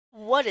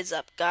What is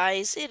up,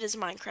 guys? It is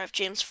Minecraft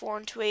James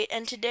 4128,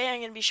 and today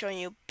I'm going to be showing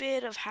you a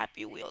bit of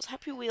Happy Wheels.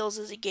 Happy Wheels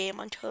is a game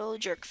on Total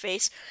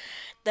Jerkface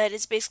that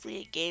is basically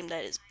a game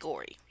that is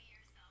gory.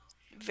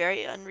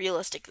 Very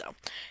unrealistic though.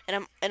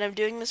 And I'm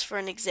doing this for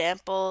an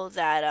example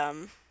that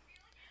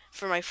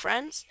for my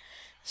friends.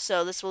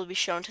 So this will be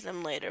shown to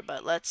them later,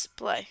 but let's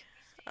play.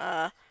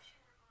 Uh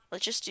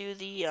let's just do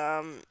the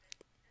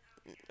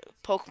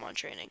Pokemon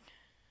training.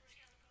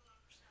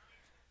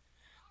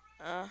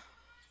 Uh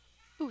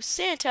Ooh,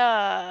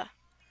 Santa.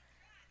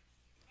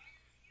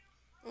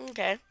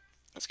 Okay.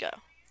 Let's go.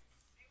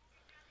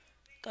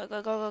 Go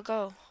go go go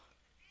go.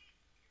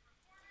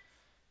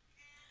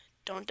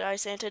 Don't die,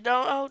 Santa.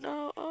 Don't. Oh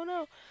no. Oh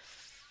no.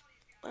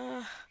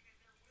 Uh,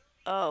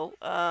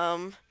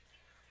 oh.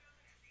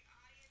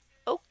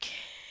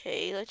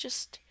 Okay. Let's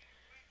just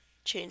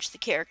change the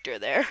character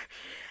there.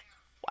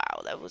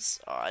 Wow, that was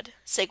odd.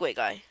 Segway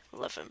guy.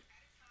 Love him.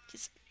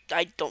 He's.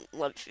 I don't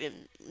love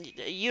him.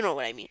 You know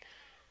what I mean.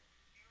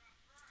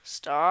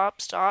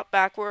 Stop. Stop.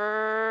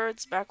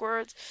 Backwards.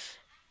 Backwards.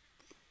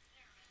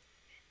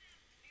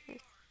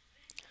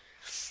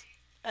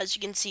 As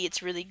you can see,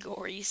 it's really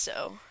gory.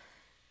 So.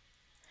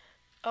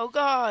 Oh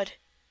God.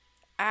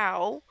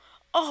 Ow.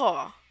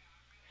 Oh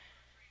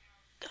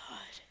God.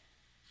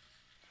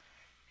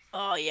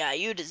 Oh yeah,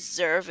 you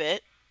deserve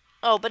it.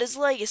 Oh, but his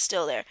leg is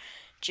still there.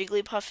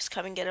 Jigglypuff is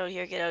coming. Get out of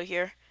here. Get out of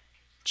here.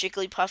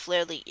 Jigglypuff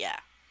literally, yeah,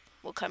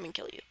 will come and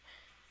kill you.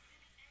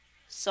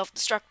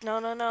 Self-destruct, no,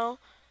 no, no.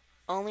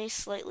 Only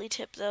slightly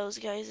tip those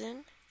guys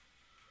in.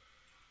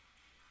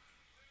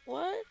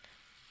 What?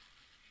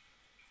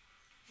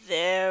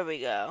 There we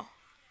go.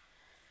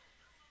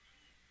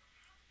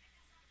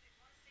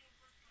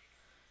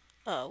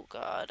 Oh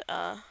God.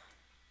 Uh,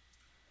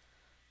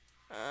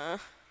 uh,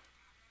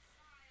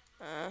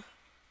 uh.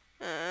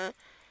 I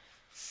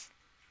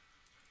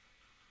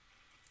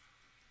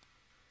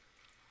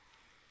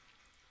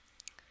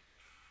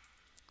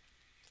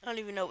don't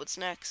even know what's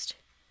next.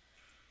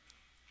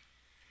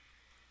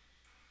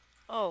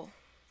 Oh.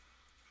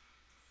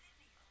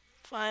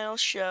 Final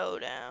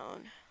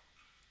showdown.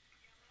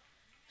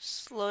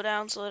 Slow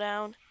down, slow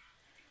down.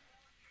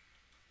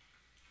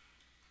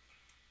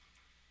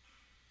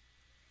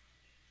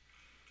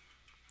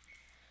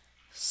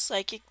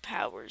 Psychic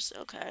powers,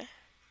 okay.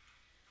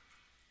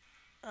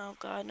 Oh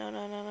God, no,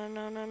 no, no, no,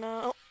 no, no,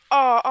 no.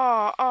 Oh,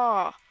 oh,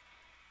 oh.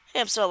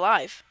 Hey, I'm still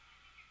alive.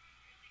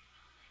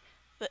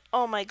 But,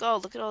 oh my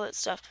God, look at all that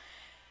stuff.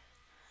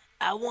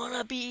 I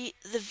wanna be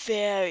the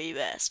very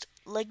best,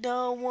 like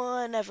no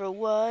one ever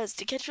was.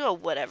 To catch all,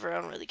 whatever,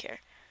 I don't really care.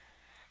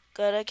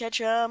 Gotta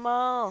catch 'em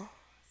all.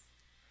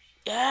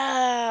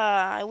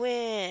 Yeah, I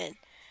win.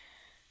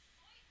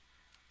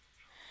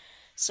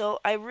 So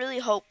I really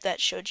hope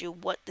that showed you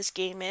what this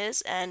game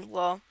is, and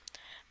well,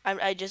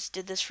 I just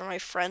did this for my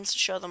friends to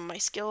show them my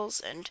skills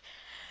and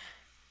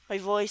my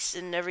voice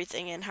and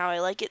everything and how I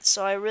like it.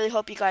 So I really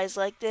hope you guys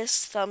like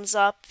this. Thumbs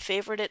up,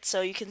 favorite it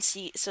so you can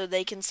see, so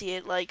they can see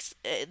it. Like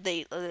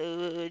they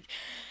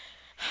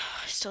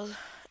still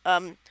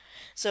um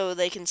so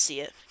they can see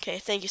it. Okay,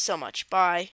 thank you so much. Bye.